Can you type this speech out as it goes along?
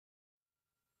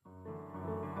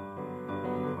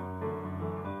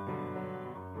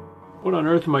What on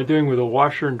earth am I doing with a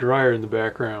washer and dryer in the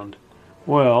background?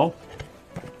 Well,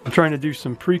 I'm trying to do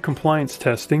some pre-compliance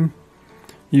testing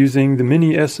using the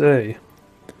TinySA,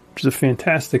 which is a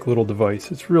fantastic little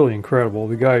device. It's really incredible.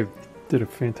 The guy did a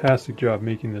fantastic job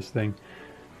making this thing.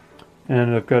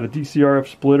 And I've got a DCRF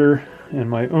splitter and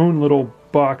my own little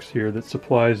box here that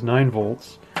supplies 9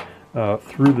 volts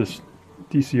through this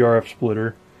DCRF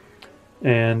splitter,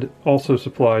 and also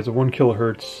supplies a 1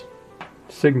 kilohertz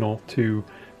signal to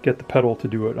get the pedal to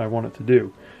do what I want it to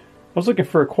do. I was looking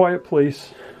for a quiet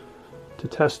place to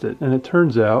test it, and it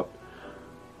turns out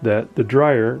that the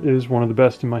dryer is one of the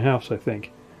best in my house, I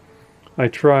think. I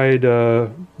tried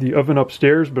the oven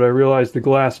upstairs, but I realized the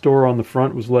glass door on the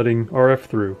front was letting RF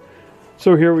through.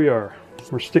 So here we are.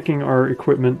 We're sticking our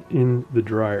equipment in the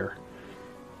dryer.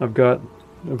 I've got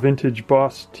a vintage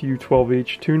Boss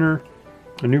TU12H tuner,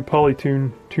 a new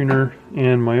Polytune tuner,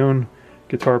 and my own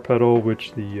guitar pedal,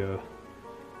 which the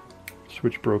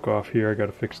switch broke off here. I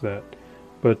gotta fix that.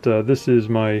 But this is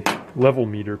my level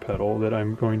meter pedal that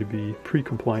I'm going to be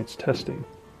pre-compliance testing.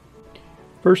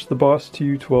 First, the Boss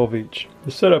TU12H.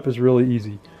 The setup is really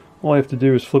easy. All I have to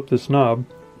do is flip this knob,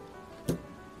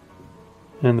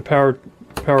 and the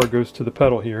power goes to the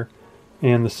pedal here,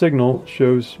 and the signal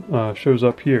shows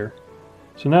up here.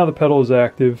 So now the pedal is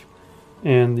active,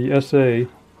 and the SA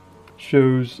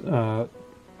shows the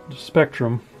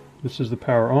spectrum. This is the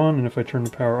power on, and if I turn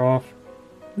the power off,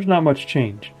 there's not much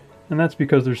change. And that's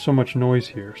because there's so much noise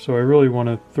here. So I really want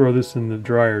to throw this in the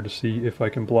dryer to see if I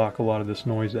can block a lot of this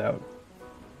noise out.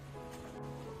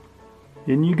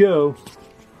 In you go.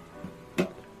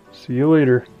 See you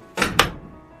later.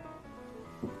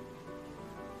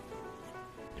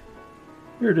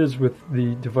 Here it is with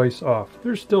the device off.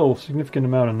 There's still a significant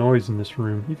amount of noise in this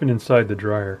room, even inside the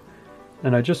dryer.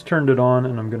 And I just turned it on,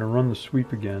 and I'm going to run the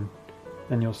sweep again.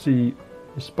 And you'll see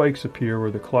the spikes appear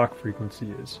where the clock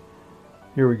frequency is.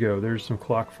 Here we go. There's some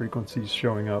clock frequencies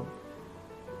showing up.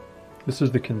 This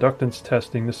is the conductance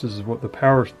testing. This is what the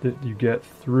power that you get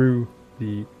through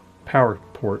the power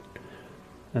port.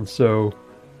 And so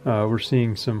we're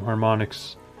seeing some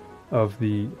harmonics of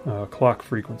the clock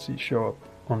frequency show up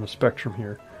on the spectrum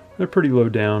here. They're pretty low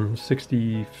down,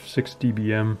 66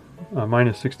 dBm,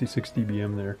 minus 66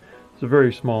 dBm there. It's a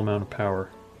very small amount of power.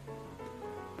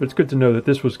 But it's good to know that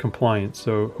this was compliant,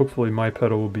 so hopefully my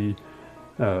pedal will be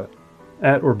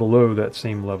at or below that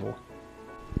same level.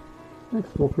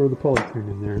 Next we'll throw the Polytune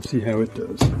in there and see how it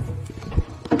does.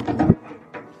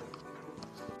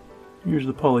 Here's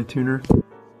the Polytuner.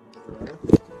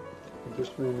 I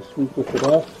just ran the sweep with it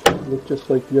off. It looked just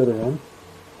like the other one.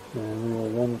 And we will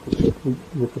run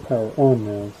with the power on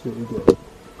now and see what we get.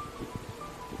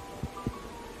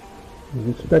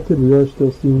 As expected, we are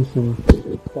still seeing some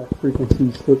clock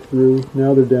frequencies slip through.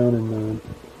 Now they're down in,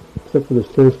 except for this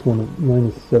first one at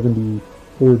minus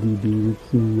 74 dB, we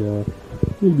see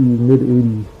maybe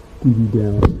mid-80 dB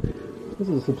down. This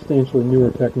is a substantially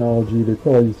newer technology. They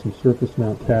probably use some surface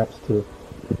mount taps to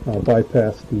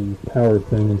bypass the power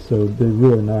thing, and so they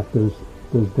really knock those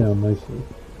down nicely.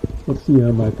 Let's see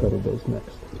how my pedal does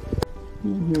next.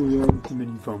 And here we are with the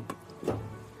mini Vump,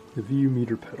 the VU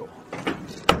meter pedal.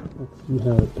 Let's see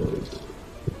how it does.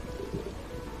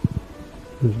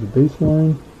 Here's the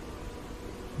baseline,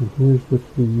 and here's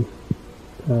with the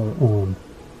power on.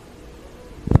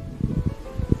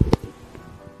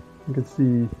 You can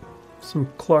see some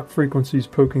clock frequencies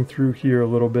poking through here a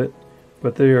little bit,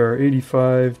 but they are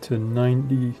 85 to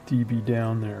 90 dB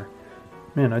down there.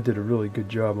 Man, I did a really good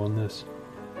job on this.